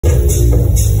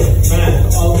Man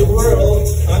of the world,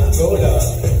 Angola.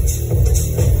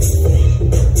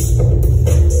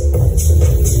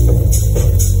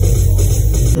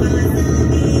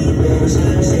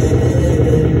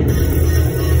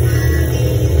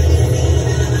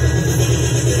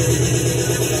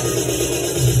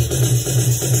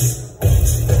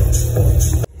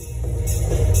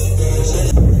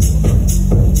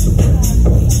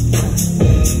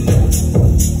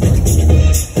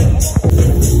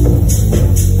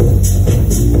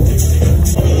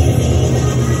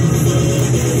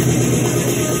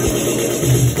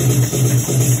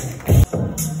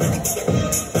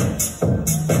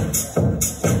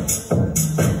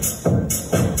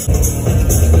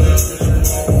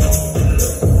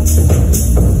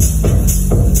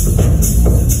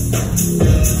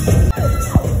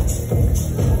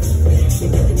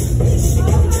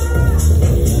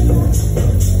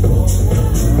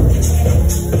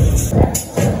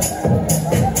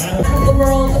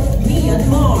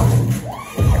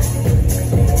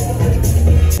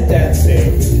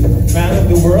 Dancing. Man of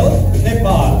the world,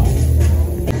 Nepal.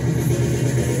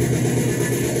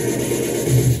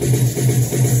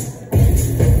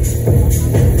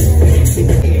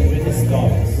 With his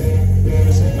dogs.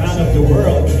 Man of the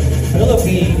world,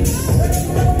 Philippines.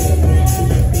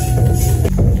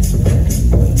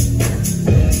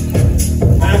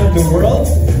 Man of the world,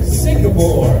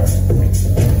 Singapore.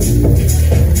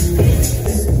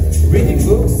 Reading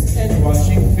books and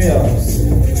watching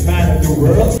films. Man of the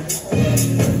world.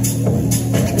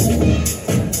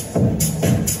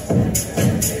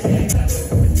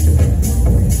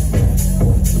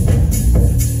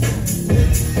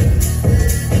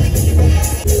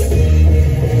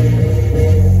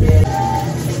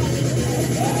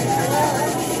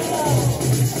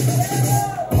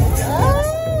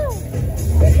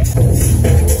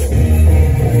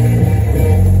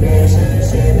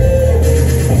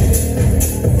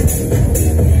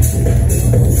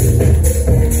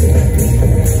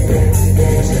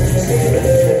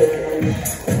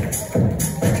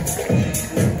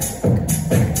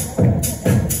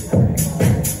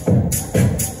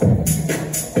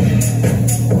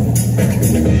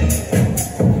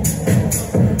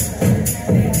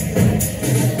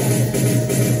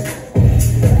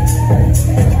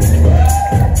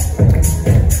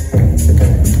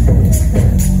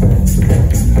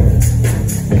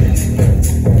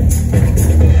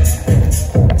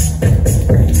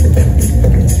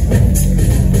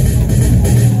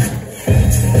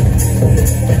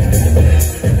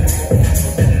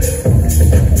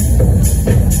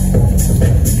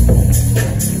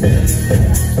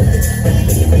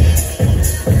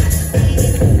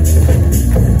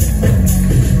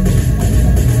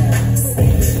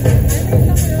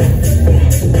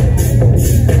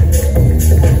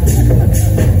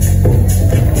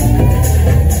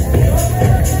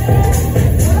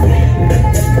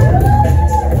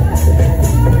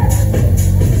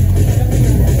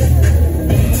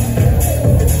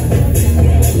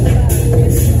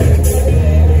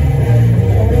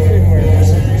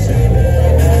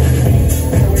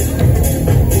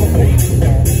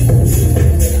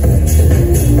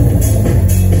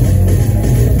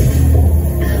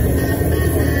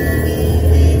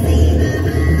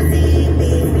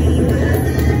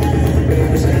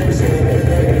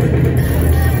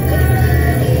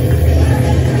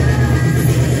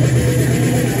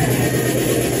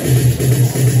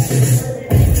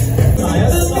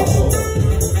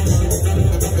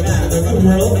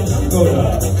 World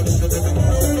Angola.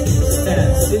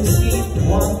 Stands 6 feet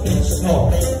 1 inch tall.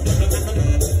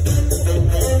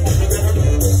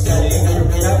 Studying from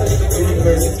Catholic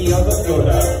University of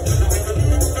Angola.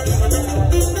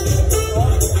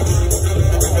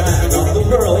 Man of the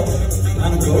world,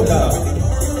 Angola.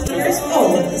 Years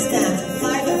old, stands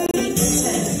 5 feet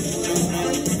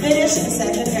 10. Finished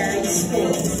secondary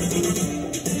school.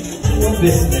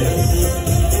 Business.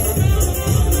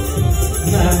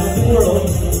 Man of the world,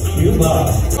 Cuba.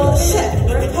 Czech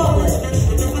Republic.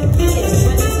 He is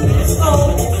 22 years old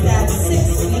and stands 6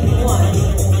 feet 1.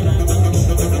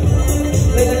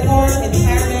 With a form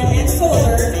impairment and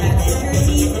folder at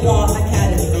Security Law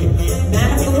Academy. Man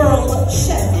of the world,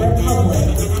 Czech Republic.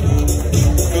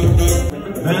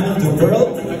 Man of the world,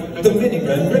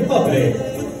 Dominican Republic.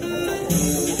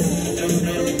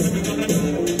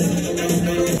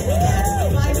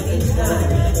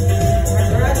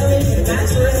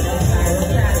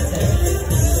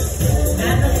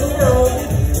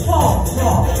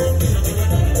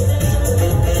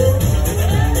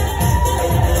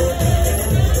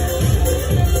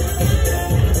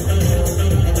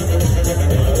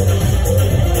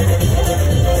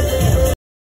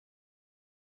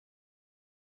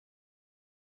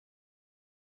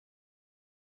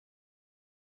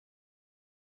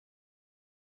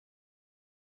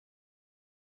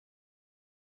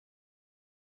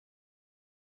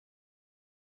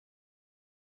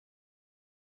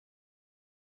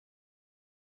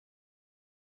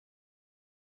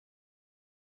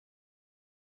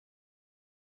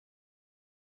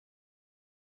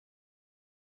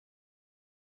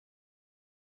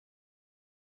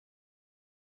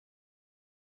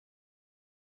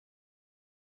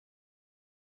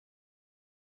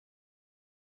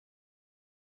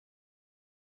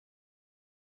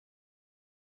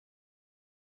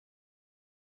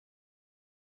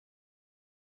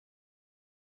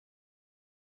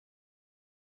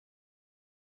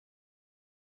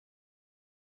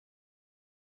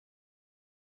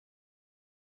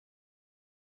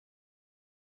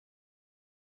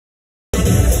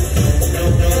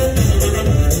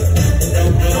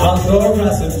 Outdoor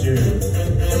passenger.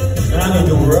 Man of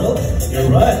the world,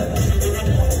 Iran.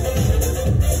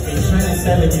 A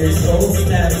 27 years old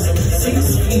stands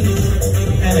 6 feet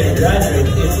and a graduate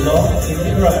in law in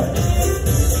Iran.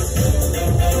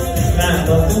 Man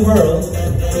of the world,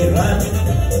 Iran.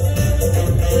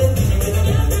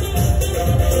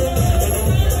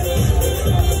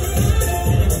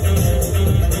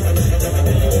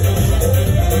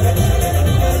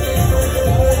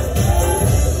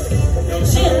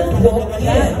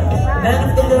 Man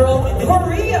of the world,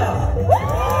 Korea.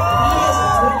 He is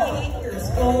 28 years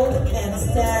old and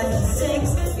stands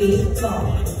 6 feet tall.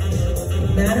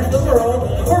 Man of the world,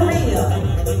 Korea.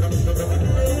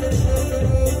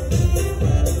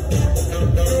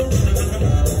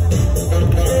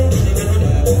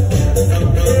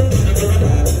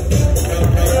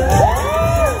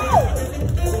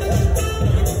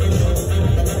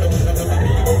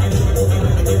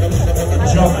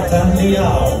 Jonathan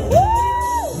Liao.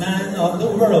 Man of the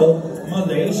world,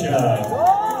 Malaysia.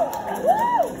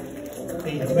 A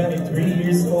 23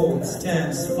 years old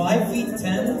stands 5 feet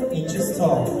 10 inches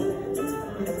tall.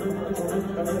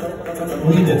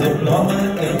 With a diploma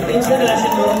in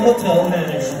international hotel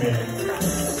management.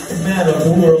 Man of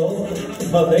the world,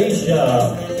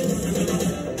 Malaysia.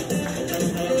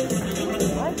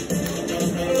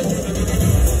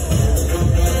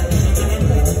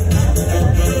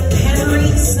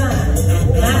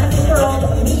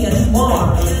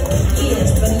 He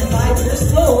is 25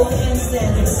 years old and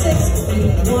stands 6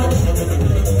 feet 1.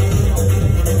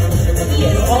 He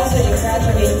is also a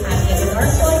graduate at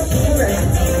International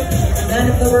University. Man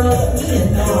of the world,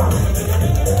 Myanmar.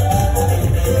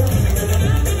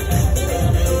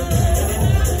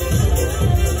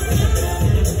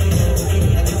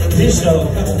 Vishal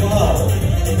Kapwal.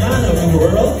 Man of the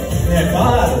world,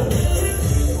 Nepal.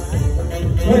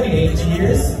 28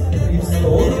 years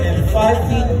old and 5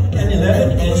 feet and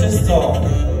 11 inches tall.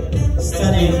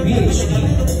 Studied PhD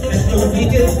and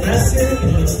completed Master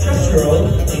in Structural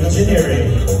Engineering.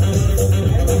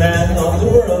 Man of the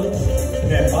world,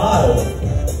 Nepal.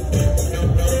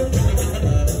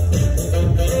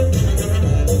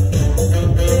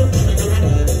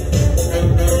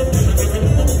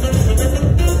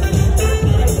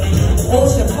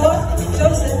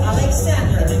 Joseph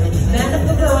Alexander, man of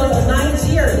the world,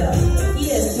 Nigeria. He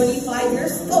is 25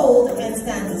 years old and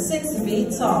stands 6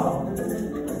 feet tall.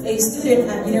 A student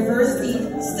at university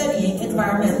studying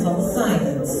environmental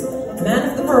science. Man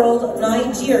of the world,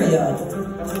 Nigeria.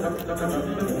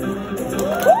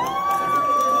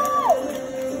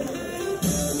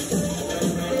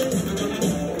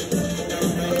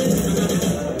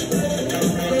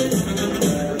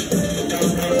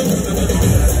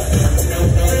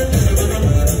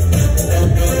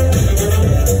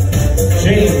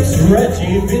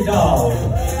 Reggie Vidal,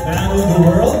 man of the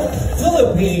world,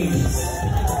 Philippines.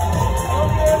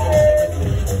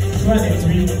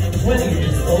 20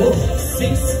 years old,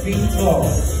 6 feet tall.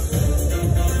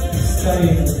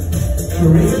 Studying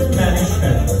tourism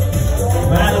management.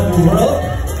 Man of the world,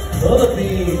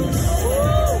 Philippines.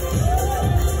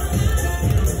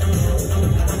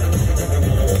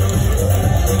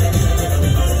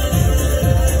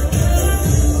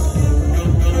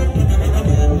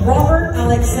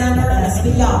 Alexander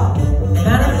Espial,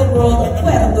 man of the world,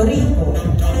 Puerto Rico.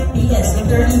 He is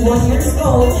 31 years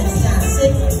old and stands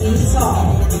 6 feet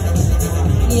tall.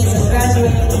 He is a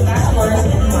graduate with a bachelor's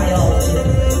in biology.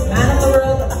 Man of the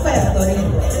world, Puerto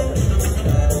Rico.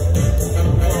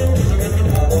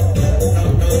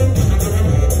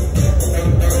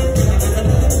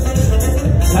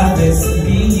 Travis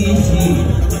B.E.G.,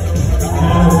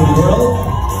 man of the world,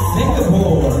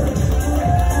 Singapore.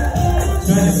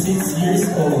 26 years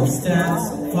old, stands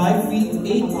 5 feet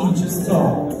 8 inches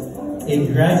tall. A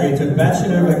graduate of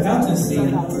Bachelor of Accountancy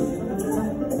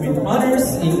with honors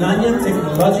in Nanyang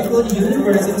Technological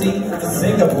University,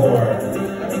 Singapore.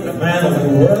 Man of the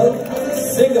world,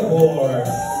 Singapore.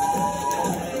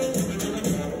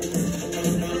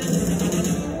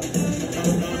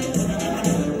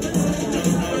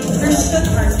 Christian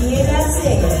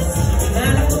Artieda-Sayas,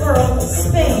 man of the world,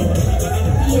 Spain.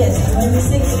 He is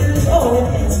 26 years old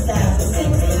and stands 6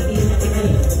 feet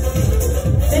 3.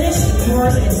 Finished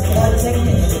course in sport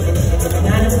technician.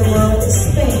 Man of the world,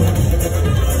 Spain.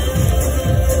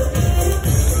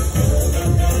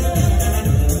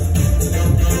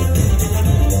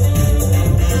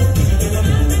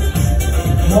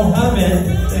 Mohammed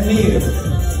Emir,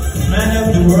 man of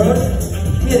the world,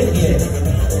 Turkey.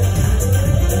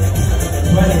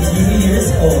 22 years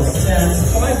old, stands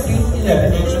 5 feet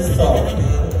 11 inches tall.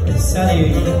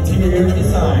 Studying interior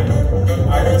design,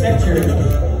 architecture,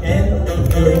 and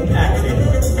being active.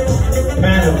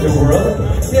 Man of the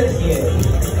World, Sergey.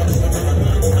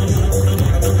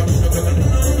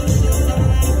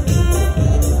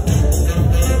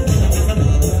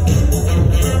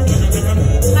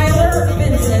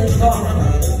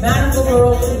 Man of the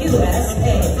World,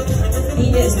 USA. He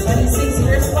is 26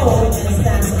 years old and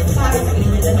stands at 5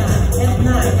 feet and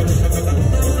 9.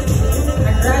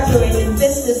 I graduated in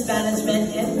Business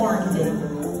Management and Marketing.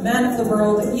 Man of the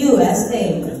World,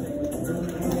 USA.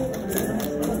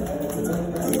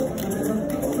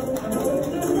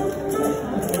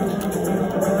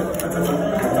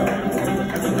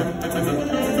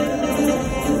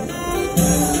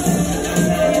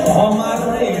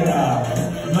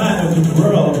 Man of the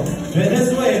World,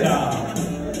 Venezuela.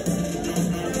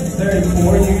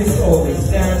 34 years old, he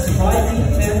stands 5 feet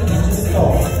 10 inches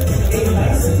tall. A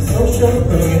licensed social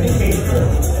communicator.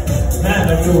 Man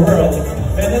of the World,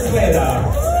 Venezuela.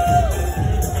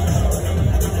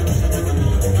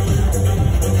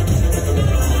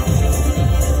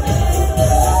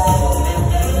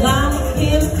 Lam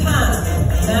Kim Khan,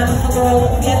 Man of the World,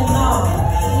 Vietnam.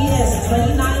 He is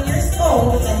 29 years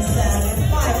old and stands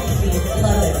 5 feet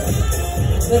 11.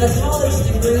 With a college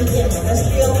degree in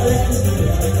industrial electricity.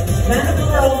 Man of the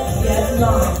World,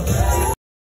 Vietnam.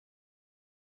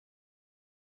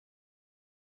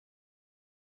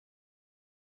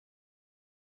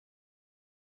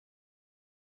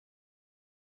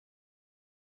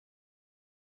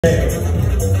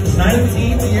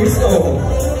 Nineteen years old,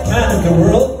 Man of the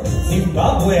World,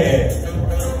 Zimbabwe.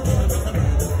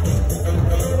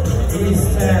 He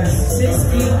stands 6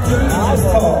 feet 2 inches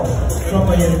tall from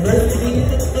a university.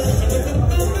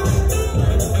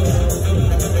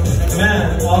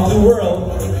 Man of the World,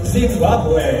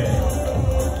 Zimbabwe.